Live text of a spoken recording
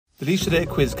The LaoisToday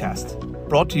QuizCast,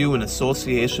 brought to you in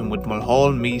association with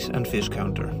Mulhall Meat and Fish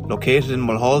Counter. Located in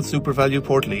Mulhall SuperValue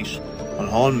Portlaoise,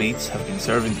 Mulhall Meats have been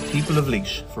serving the people of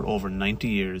Laois for over 90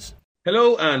 years.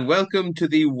 Hello and welcome to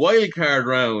the Wildcard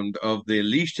Round of the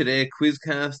LaoisToday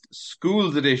QuizCast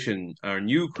Schools Edition, our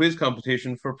new quiz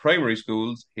competition for primary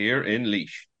schools here in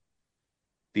Laois.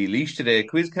 The LaoisToday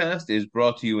QuizCast is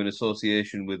brought to you in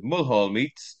association with Mulhall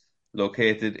Meats,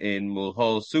 located in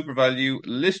Mulhall SuperValue,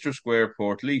 Lister Square,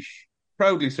 Portlaoise,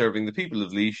 proudly serving the people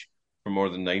of Laois for more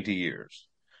than 90 years.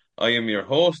 I am your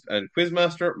host and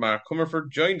quizmaster, Mark Comerford,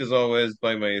 joined as always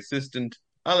by my assistant,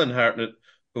 Alan Hartnett,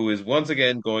 who is once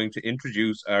again going to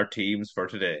introduce our teams for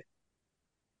today.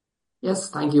 Yes,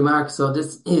 thank you, Mark. So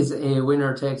this is a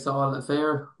winner-takes-all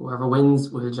affair. Whoever wins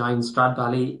will join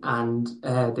Stradbally and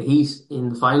the Heath in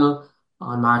the final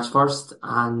on March 1st,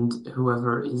 and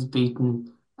whoever is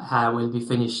beaten will be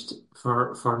finished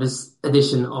for this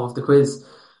edition of the quiz.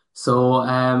 So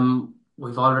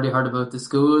we've already heard about the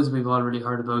schools, we've already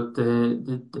heard about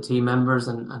the team members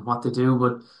and what they do,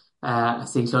 but I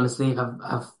see Clonaslee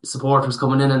have supporters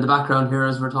coming in the background here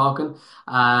as we're talking.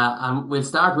 And we'll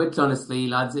start with Clonaslee,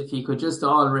 lads. If you could just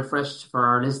all refresh for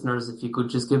our listeners, if you could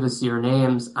just give us your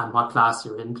names and what class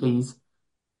you're in, please.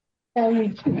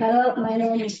 Hello, my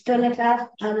name is Donnachadh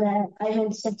and I'm in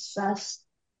 6th class.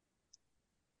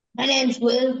 My name's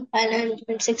Will and I'm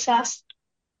in 6th class.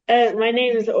 My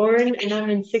name is Oran and I'm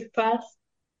in 6th class.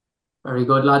 Very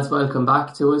good, lads. Welcome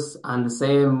back to us. And the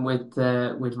same with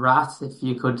Rath. If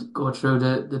you could go through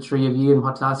the three of you and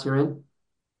what class you're in.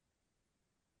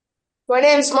 My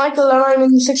name's Michael and I'm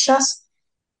in 6th class.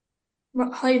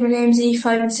 Hi, my name's Aoife.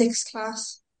 I'm in 6th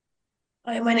class.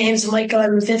 Hi, my name's Michael.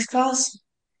 I'm in 5th class.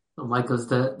 So Michael's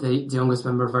the youngest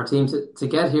member of our team. To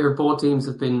get here, both teams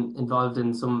have been involved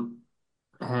in some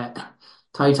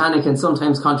titanic and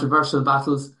sometimes controversial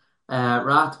battles.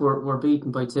 Rath were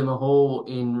beaten by Timahoe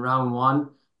in round one,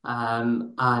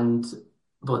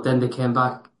 but then they came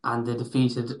back and they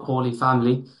defeated Holy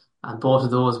Family, and both of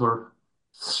those were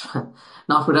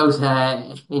not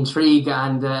without intrigue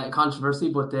and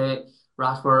controversy. But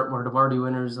Rath were the worthy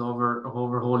winners over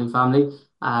Holy Family,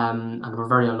 and were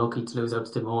very unlucky to lose out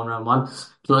to Timahoe in round one.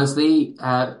 Clonaslee,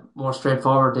 more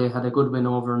straightforward. They had a good win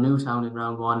over Newtown in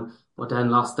round one, but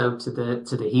then lost out to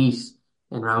the Heath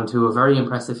in round two. A very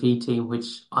impressive Heath team, which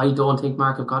I don't think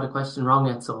Mark have got a question wrong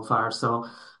yet so far. So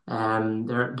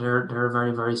they're a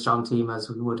very, very strong team, as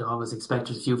we would always expect.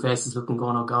 There's a few faces looking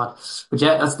going, oh God. But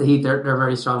yeah, that's the Heath. They're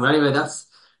very strong. But anyway, that's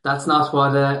not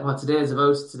what today is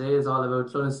about. Today is all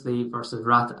about Clonaslee versus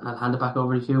Rath, and I'll hand it back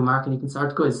over to you, Mark, and you can start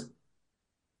the quiz.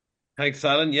 Thanks,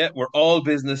 Alan. Yeah, we're all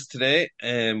business today.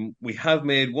 We have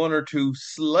made one or two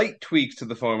slight tweaks to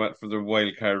the format for the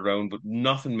wildcard round, but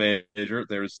nothing major.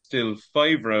 There is still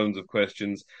 5 rounds of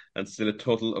questions and still a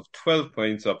total of 12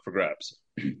 points up for grabs.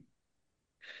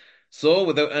 So,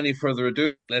 without any further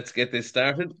ado, let's get this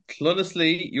started.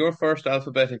 Clonaslee, you're first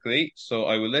alphabetically, so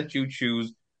I will let you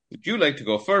choose. Would you like to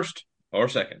go first or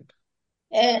second?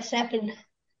 Second.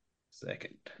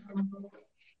 Second.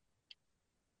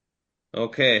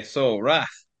 Okay, so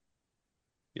Rath,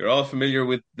 you're all familiar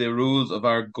with the rules of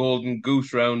our Golden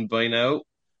Goose round by now.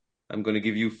 I'm going to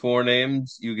give you 4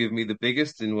 names. You give me the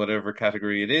biggest in whatever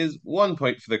category it is. 1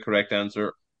 point for the correct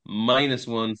answer,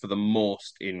 -1 for the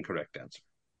most incorrect answer.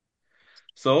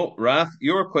 So, Rath,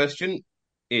 your question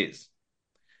is,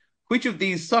 which of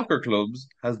these soccer clubs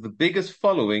has the biggest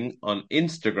following on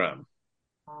Instagram?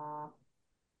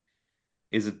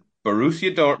 Is it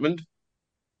Borussia Dortmund,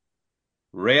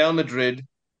 Real Madrid,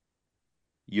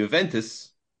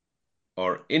 Juventus,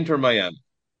 or Inter Miami?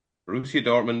 Borussia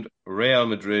Dortmund, Real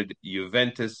Madrid,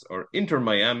 Juventus, or Inter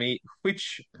Miami,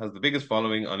 which has the biggest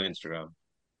following on Instagram?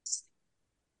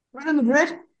 Real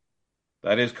Madrid.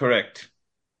 That is correct.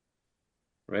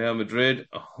 Real Madrid,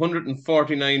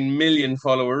 149 million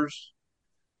followers.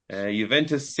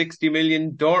 Juventus, 60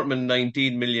 million. Dortmund,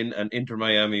 19 million. And Inter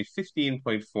Miami,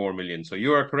 15.4 million. So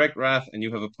you are correct, Rath, and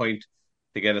you have a point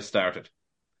to get us started.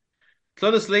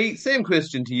 Clonaslee, same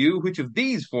question to you. Which of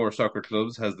these 4 soccer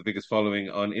clubs has the biggest following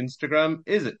on Instagram?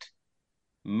 Is it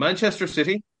Manchester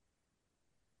City,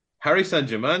 Paris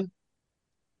Saint-Germain,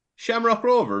 Shamrock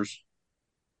Rovers,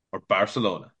 or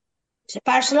Barcelona? Is it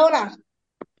Barcelona?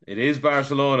 It is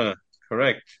Barcelona.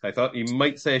 Correct. I thought you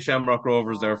might say Shamrock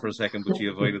Rovers there for a second, but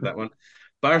you avoided that one.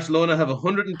 Barcelona have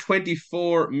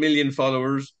 124 million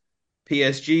followers.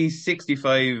 PSG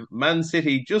 65, Man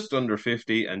City just under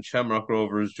 50, and Shamrock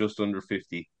Rovers just under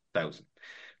 50,000.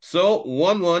 So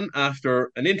 1-1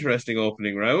 after an interesting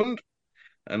opening round,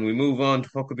 and we move on to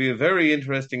what could be a very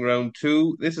interesting round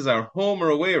 2. This is our home or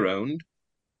away round.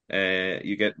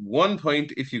 You get 1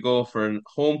 point if you go for an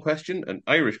home question, an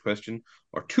Irish question,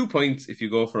 or 2 points if you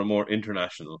go for a more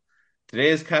international.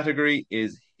 Today's category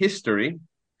is history.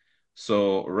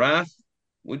 So, Rath,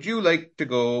 would you like to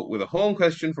go with a home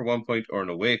question for 1 point or an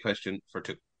away question for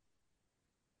 2?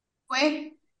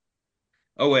 Wait,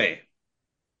 Away.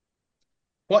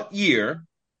 What year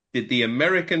did the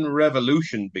American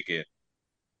Revolution begin?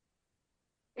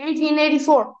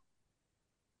 1884.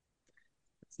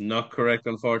 It's not correct,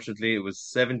 unfortunately. It was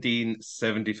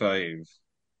 1775.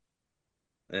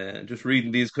 Just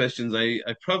reading these questions, I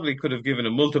probably could have given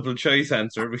a multiple choice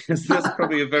answer because that's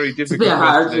probably a very It's a bit difficult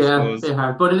hard, question, I yeah, a suppose. bit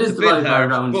hard. But it It's is a the bit wildcard hard,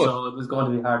 round, but so it was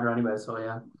going to be harder anyway, so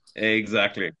yeah.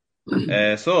 exactly.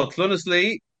 So,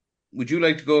 Clonaslee, would you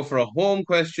like to go for a home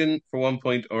question for 1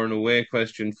 point or an away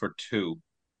question for 2?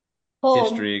 Home.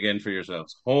 History again for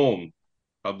yourselves. Home.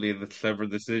 Probably the clever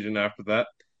decision after that.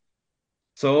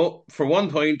 So, for 1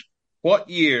 point, what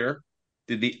year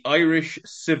did the Irish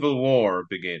Civil War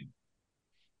begin?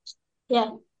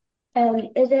 Yeah.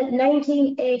 Is it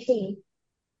 1918?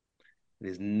 It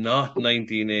is not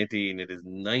 1918. It is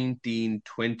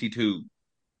 1922.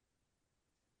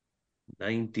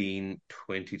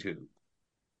 1922.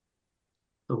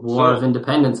 The War of So,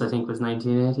 Independence, I think, was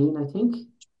 1918, I think.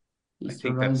 I Easter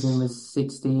think Rising that's was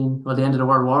 16. Well, the end of the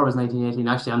World War was 1918.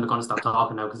 Actually, I'm going to stop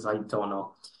talking now because I don't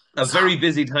know. a So, very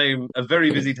busy time, a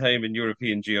very busy time in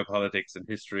European geopolitics and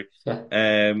history. yeah.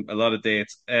 A lot of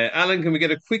dates. Alan, can we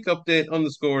get a quick update on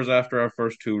the scores after our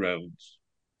first 2 rounds?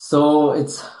 So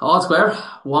it's all square,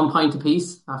 1 point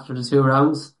apiece after the 2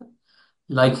 rounds.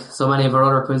 Like so many of our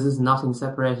other quizzes, nothing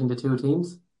separating the 2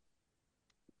 teams.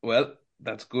 Well,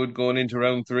 that's good going into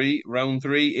round 3. Round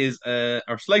 3 is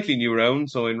our slightly new round.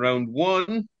 So in round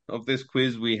 1 of this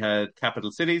quiz, we had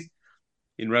capital cities.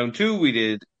 In round 2, we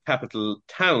did capital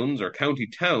towns or county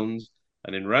towns.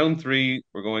 And in round 3,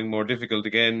 we're going more difficult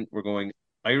again. We're going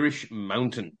Irish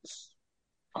mountains.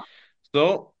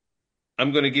 So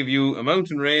I'm going to give you a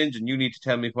mountain range, and you need to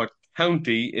tell me what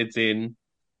county it's in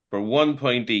for 1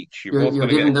 point each. You're both You're going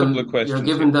to get a giving couple of them questions here.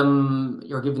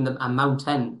 you're giving them a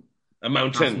mountain. A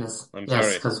mountain. Roughness. I'm Yes,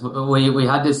 sorry. because we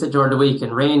had this during the week,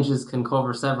 and ranges can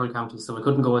cover several counties, so we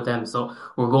couldn't go with them. So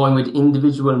we're going with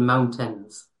individual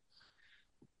mountains.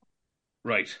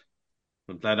 Right.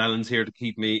 I'm glad Alan's here to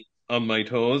keep me on my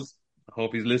toes. I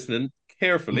hope he's listening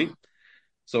carefully.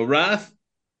 So, Rath,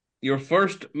 your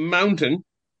first mountain,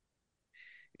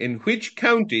 in which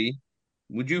county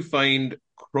would you find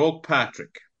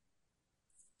Croagh-Patrick?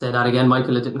 Say that again,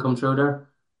 Michael. It didn't come through there.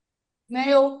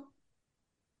 Mayo.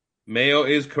 Mayo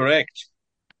is correct.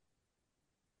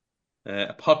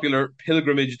 A popular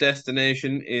pilgrimage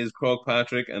destination is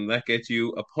Croagh-Patrick, and that gets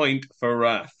you a point for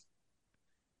Rath.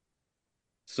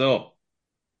 So,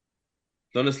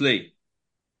 Clonaslee,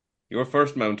 your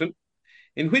first mountain.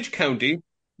 In which county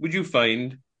would you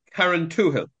find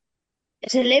Carrauntoohil?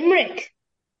 Is it Limerick?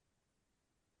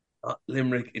 Not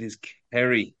Limerick, it is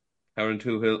Kerry.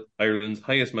 Carrauntoohil, Ireland's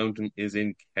highest mountain, is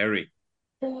in Kerry.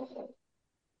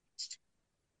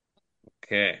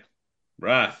 Okay.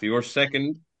 Rath, your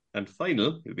second and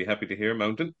final, you'll be happy to hear,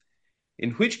 mountain.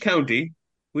 In which county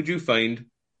would you find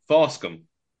Foscombe?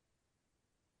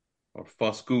 Or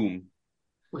Foscoom?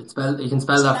 You can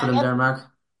spell that for them there, Mark.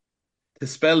 To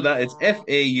spell that, it's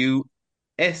Fauscoum.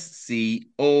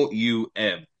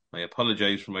 I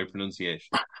apologize for my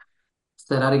pronunciation.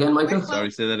 Say that again, Michael.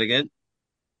 Sorry, say that again.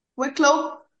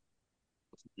 Wicklow.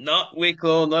 Not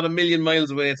Wicklow, not a million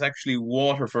miles away. It's actually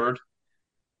Waterford,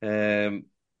 the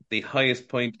highest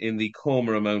point in the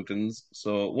Comera Mountains.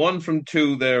 So 1 from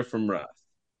 2 there from Rath.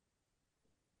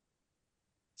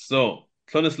 So,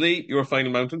 Clonaslee, your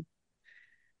final mountain.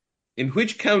 In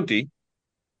which county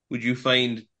would you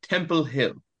find Temple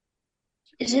Hill?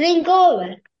 Is it in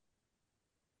Galway?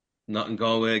 Not in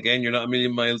Galway again. You're not a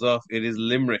million miles off. It is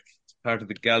Limerick. It's part of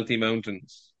the Galtee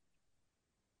Mountains.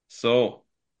 So,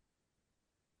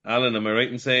 Alan, am I right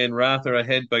in saying Rath are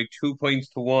ahead by 2 points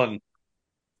to 1?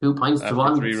 2 points to after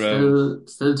 1. 3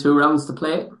 rounds? Still 2 rounds to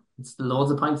play. It's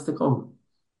loads of points to come.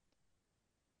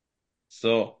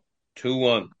 So,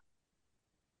 2-1.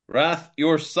 Rath,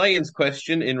 your science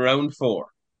question in round 4.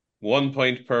 1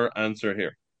 point per answer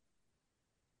here.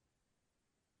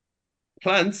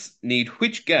 Plants need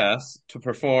which gas to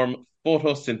perform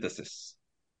photosynthesis?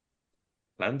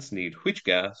 Plants need which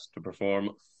gas to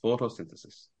perform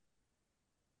photosynthesis?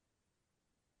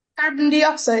 Carbon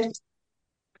dioxide.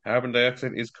 Carbon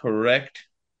dioxide is correct.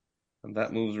 And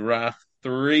that moves Rath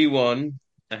 3-1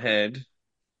 ahead.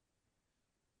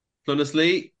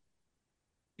 Clonaslee,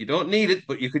 you don't need it,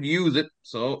 but you could use it.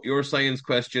 So, your science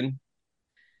question.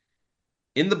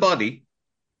 In the body,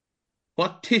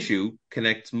 What tissue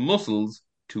connects muscles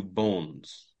to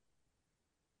bones?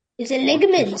 Is it What tissue?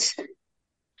 ligaments?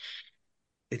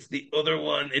 It's the other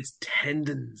one. It's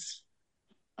tendons.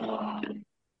 Oh,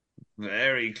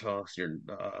 Very close. You're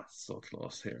so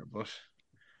close here. But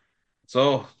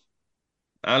so,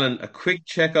 Alan, a quick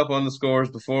checkup on the scores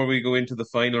before we go into the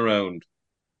final round.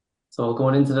 So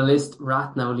going into the list,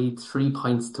 Rath now lead 3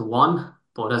 points to one.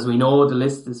 But as we know, the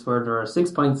list is where there are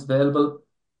 6 points available.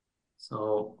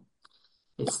 So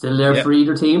it's still there Yeah. for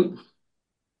either team.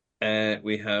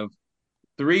 We have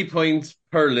 3 points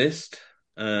per list.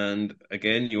 And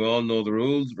again, you all know the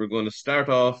rules. We're going to start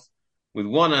off with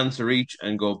one answer each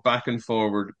and go back and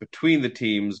forward between the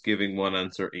teams, giving one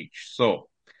answer each. So,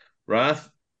 Rath,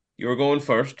 you're going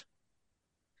first.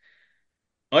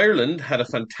 Ireland had a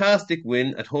fantastic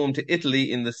win at home to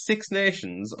Italy in the Six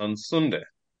Nations on Sunday.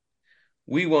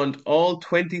 We want all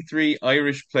 23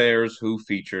 Irish players who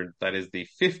featured, that is the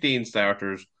 15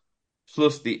 starters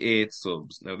plus the 8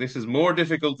 subs. Now, this is more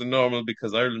difficult than normal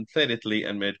because Ireland played Italy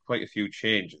and made quite a few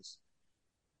changes.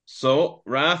 So,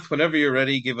 Rath, whenever you're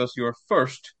ready, give us your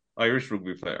first Irish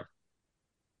rugby player.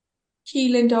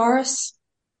 Keelan Doris.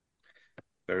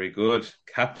 Very good.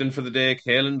 Captain for the day,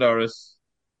 Caelan Doris,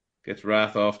 gets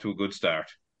Rath off to a good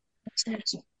start.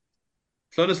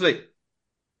 Clonaslee,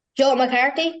 Joe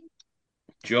McCarthy.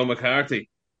 Joe McCarthy,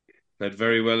 played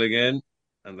very well again,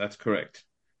 and that's correct.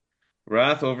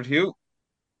 Rath, over to you.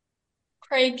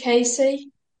 Craig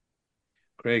Casey.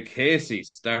 Craig Casey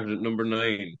started at number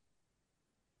 9.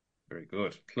 Very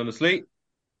good. Clonaslee,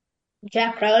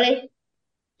 Jack Crowley.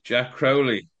 Jack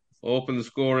Crowley opened the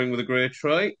scoring with a great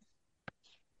try.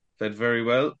 Played very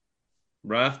well.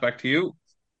 Rath, back to you.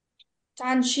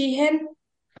 Dan Sheehan.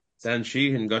 Dan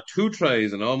Sheehan got 2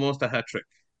 tries and almost a hat-trick.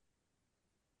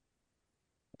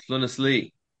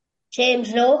 Clonaslee,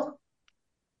 James Lowe.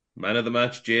 man of the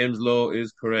match, James Lowe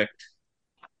is correct.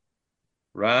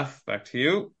 Rath, back to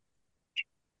you.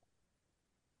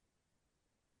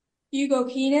 Hugo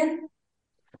Keenan.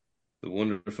 The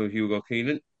wonderful Hugo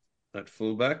Keenan at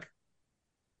fullback.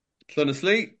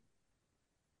 Clonaslee,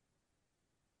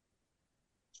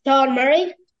 Sean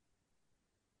Murray.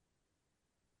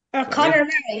 Or Sorry? Connor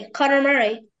Murray. Connor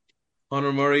Murray.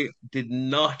 Conor Murray did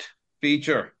not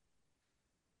feature.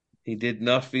 He did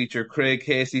not feature. Craig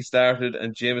Casey started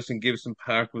and Jameson Gibson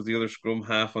Park was the other scrum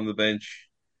half on the bench.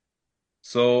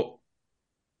 So,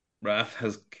 Rath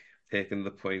has taken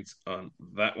the points on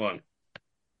that one.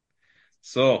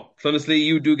 So, Clonaslee,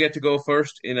 you do get to go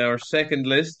first in our second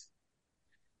list.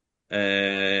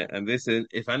 And this,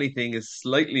 if anything, is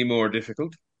slightly more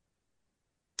difficult.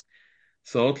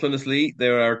 So, Clonaslee,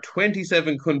 there are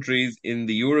 27 countries in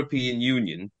the European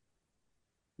Union.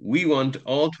 We want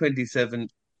all 27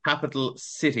 capital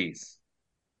cities.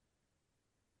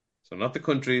 So, not the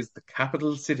countries, the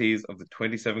capital cities of the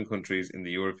 27 countries in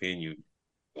the European Union.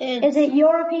 Is it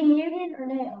European Union or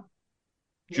NATO?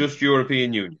 Just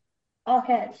European Union.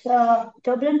 Okay, so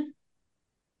Dublin.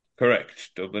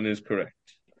 Correct. Dublin is correct.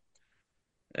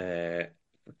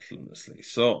 Clonaslee.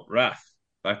 So, Rath,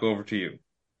 back over to you.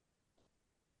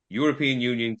 European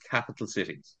Union capital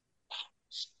cities.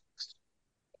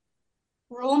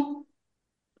 Rome.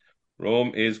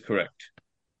 Rome is correct.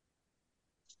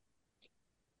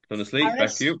 Clonaslee,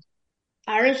 back to you.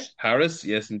 Paris. Paris,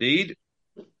 yes indeed.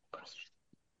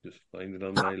 Just find it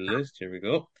on my list. Here we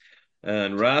go.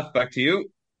 And Rath, back to you.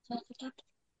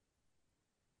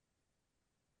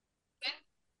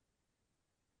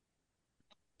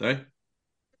 Sorry?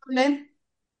 Berlin.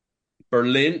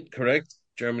 Berlin, correct.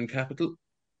 German capital.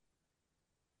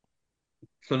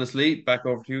 Clonaslee, back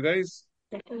over to you guys.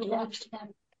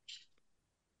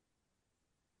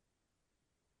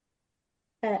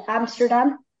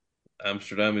 Amsterdam.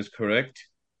 Amsterdam is correct.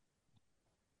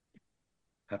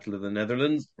 Capital of the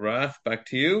Netherlands. Rath, back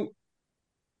to you.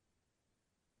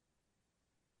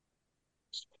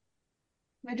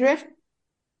 Madrid.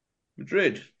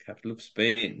 Madrid, capital of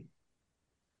Spain.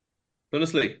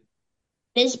 Clonaslee.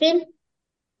 Lisbon.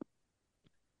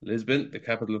 Lisbon, the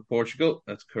capital of Portugal.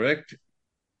 That's correct.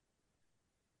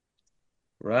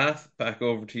 Rath, back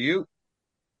over to you.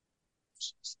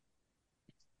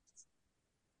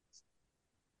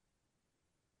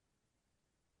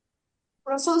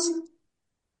 Brussels.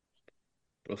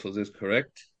 Brussels is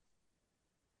correct.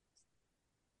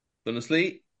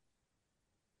 Clonaslee.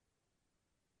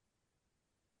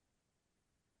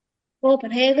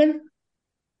 Copenhagen.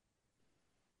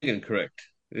 Incorrect.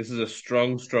 This is a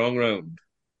strong, strong round.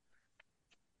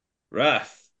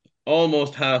 Rath,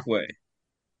 almost halfway.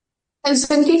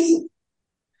 Helsinki.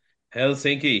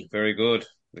 Helsinki, very good.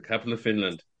 The capital of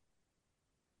Finland.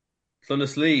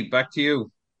 Clonaslee, back to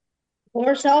you.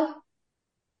 Warsaw.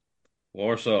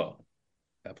 Warsaw,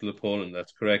 capital of Poland.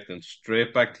 That's correct. And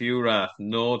straight back to you, Rath.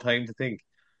 No time to think.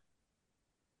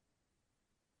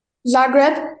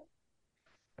 Zagreb.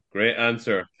 Great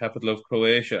answer. Capital of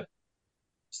Croatia.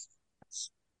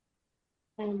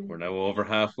 We're now over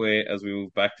halfway as we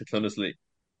move back to Clonaslee.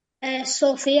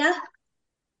 Sofia.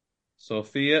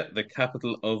 Sofia, the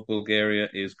capital of Bulgaria,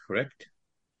 is correct.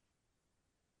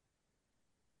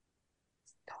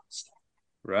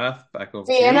 Rath, back over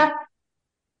to you. Vienna.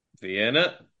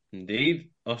 Vienna, indeed.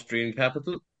 Austrian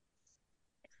capital.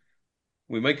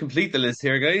 We might complete the list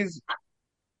here, guys.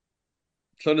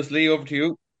 Clonaslee, over to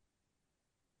you.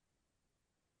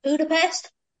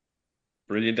 Budapest.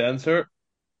 Brilliant answer.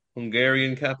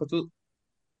 Hungarian capital.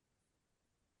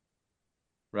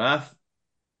 Rath,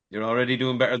 you're already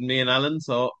doing better than me and Alan,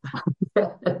 so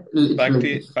back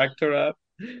to Rath.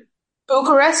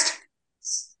 Bucharest.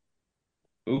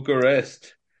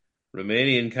 Bucharest,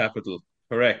 Romanian capital.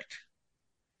 Correct.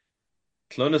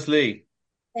 Clonaslee.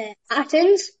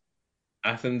 Athens.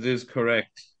 Athens is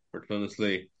correct for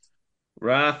Clonaslee.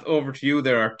 Rath, over to you.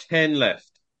 There are 10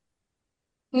 left.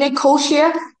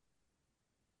 Nicosia.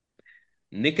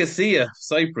 Nicosia,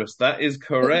 Cyprus. That is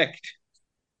correct.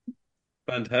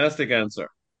 Fantastic answer.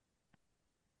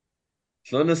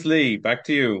 Clonaslee, back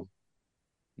to you.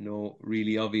 No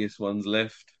really obvious ones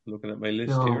left. Looking at my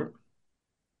list here.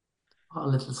 All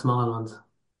little small ones.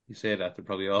 You say that, they're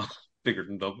probably all bigger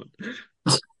than Dublin.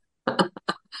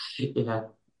 Yeah.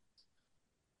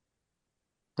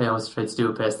 I always tried to do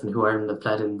it based on who Ireland have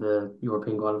played in the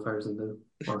European qualifiers and the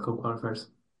World Cup qualifiers.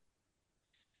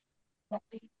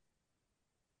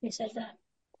 You said that.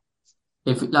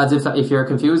 If you're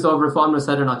confused over if one was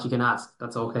said or not, you can ask.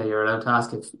 That's okay. You're allowed to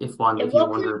ask if one, if you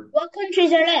wonder. What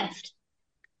countries are left?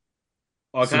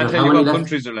 I can't tell you what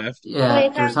countries are left. Yeah,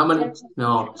 there's how many?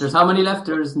 No, there's how many left?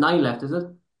 There's 9 left, is it?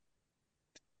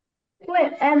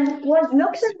 Wait, was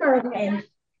Luxembourg in?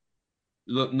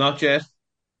 Look, not yet.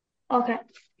 Okay.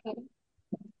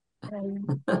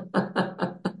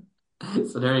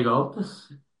 So there you go.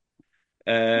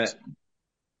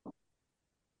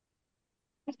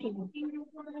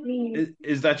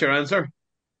 Is that your answer?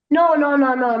 No.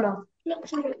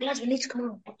 Luxembourg, Glasgow, let's come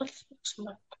on.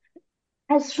 Luxembourg.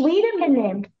 Has Sweden been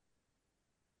named?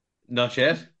 Not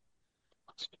yet.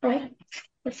 Right.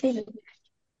 Let's see.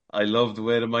 I love the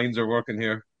way the minds are working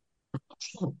here.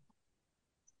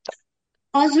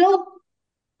 Oslo?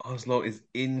 Oslo is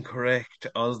incorrect.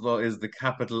 Oslo is the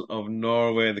capital of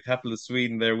Norway. The capital of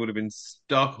Sweden there would have been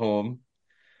Stockholm.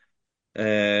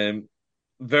 Very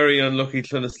unlucky,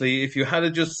 Clonaslee. If you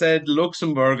had just said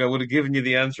Luxembourg, I would have given you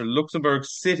the answer. Luxembourg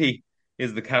City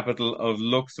is the capital of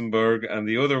Luxembourg, and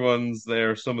the other ones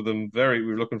there, some of them we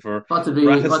were looking for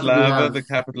Bratislava, the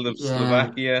capital of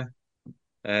Slovakia.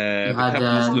 The capital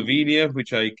of Slovenia,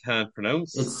 which I can't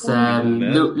pronounce. It's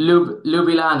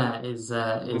Ljubljana is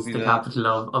the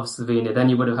capital of Slovenia. Then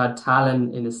you would have had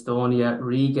Tallinn in Estonia,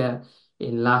 Riga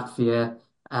in Latvia,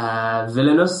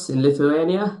 Vilnius in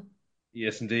Lithuania.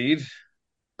 Yes, indeed.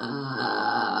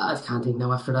 I can't think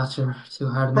now after that. You're too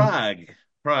hard. Prague.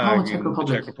 Czech in Republic.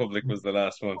 the Czech Republic was the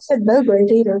last one. I said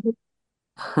Belgrade either.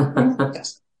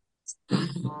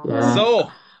 Yeah. So.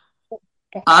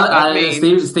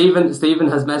 Stephen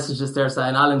has messaged us there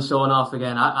saying Alan's showing off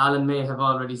again. Alan may have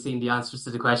already seen the answers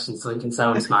to the questions, so he can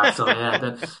sound smart. So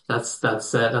yeah,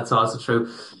 that's also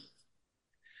true.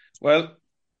 Well,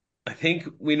 I think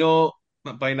we know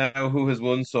by now who has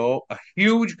won. So a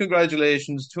huge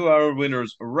congratulations to our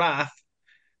winners, Rath,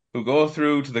 who go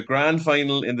through to the grand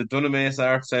final in the Dunamace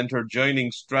Arts Centre,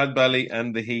 joining Stradbally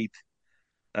and the Heath.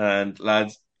 And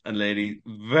lads and lady,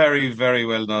 very, very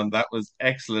well done. That was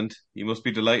excellent. You must be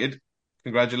delighted.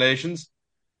 Congratulations.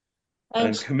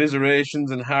 Thanks. And commiserations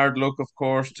and hard luck, of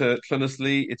course, to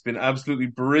Clonaslee. It's been absolutely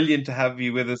brilliant to have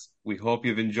you with us. We hope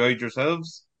you've enjoyed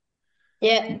yourselves.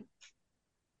 Yeah.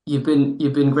 You've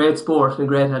been great sport and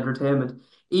great entertainment.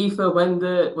 Aoife, when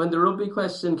the rugby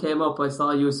question came up, I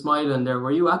saw you smiling there.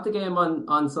 Were you at the game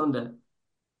on Sunday?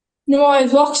 No, I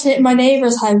was watching it in my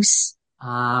neighbour's house.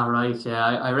 Ah, right, yeah.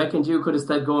 I reckoned you could have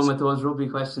stayed going with those rugby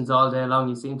questions all day long.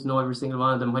 You seem to know every single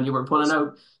one of them. When you were pulling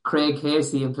out Craig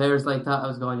Casey and players like that, I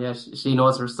was going, yeah, she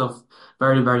knows her stuff.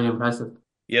 Very, very impressive.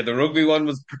 Yeah, the rugby one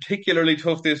was particularly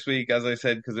tough this week, as I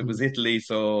said, because it was Italy,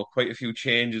 so quite a few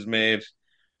changes made.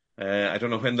 I don't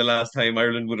know when the last time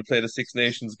Ireland would have played a Six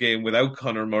Nations game without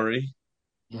Conor Murray.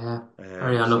 Yeah,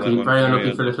 very unlucky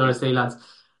for the Clonaslee lads.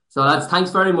 So lads, thanks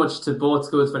very much to both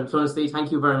schools for Clonaslee.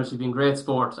 Thank you very much. You've been great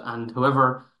sport, and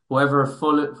whoever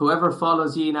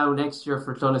follows you now next year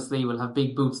for Clonaslee will have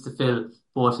big boots to fill,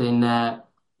 both in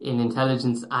in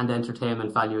intelligence and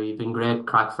entertainment value. You've been great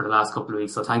crack for the last couple of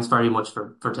weeks, so thanks very much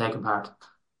for taking part.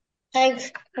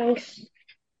 Thanks. Thank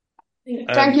you.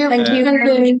 Thank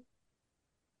you.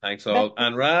 Thanks all.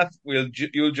 And Rath,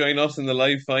 you'll join us in the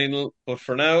live final. But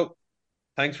for now,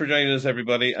 thanks for joining us,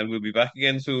 everybody, and we'll be back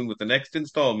again soon with the next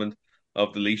instalment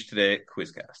of the LaoisToday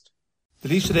QuizCast. The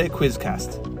LaoisToday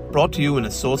QuizCast, brought to you in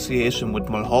association with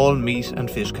Mulhall Meat and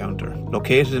Fish Counter.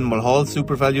 Located in Mulhall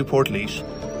SuperValue Portlaoise,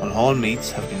 Mulhall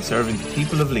Meats have been serving the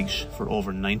people of Laois for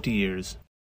over 90 years.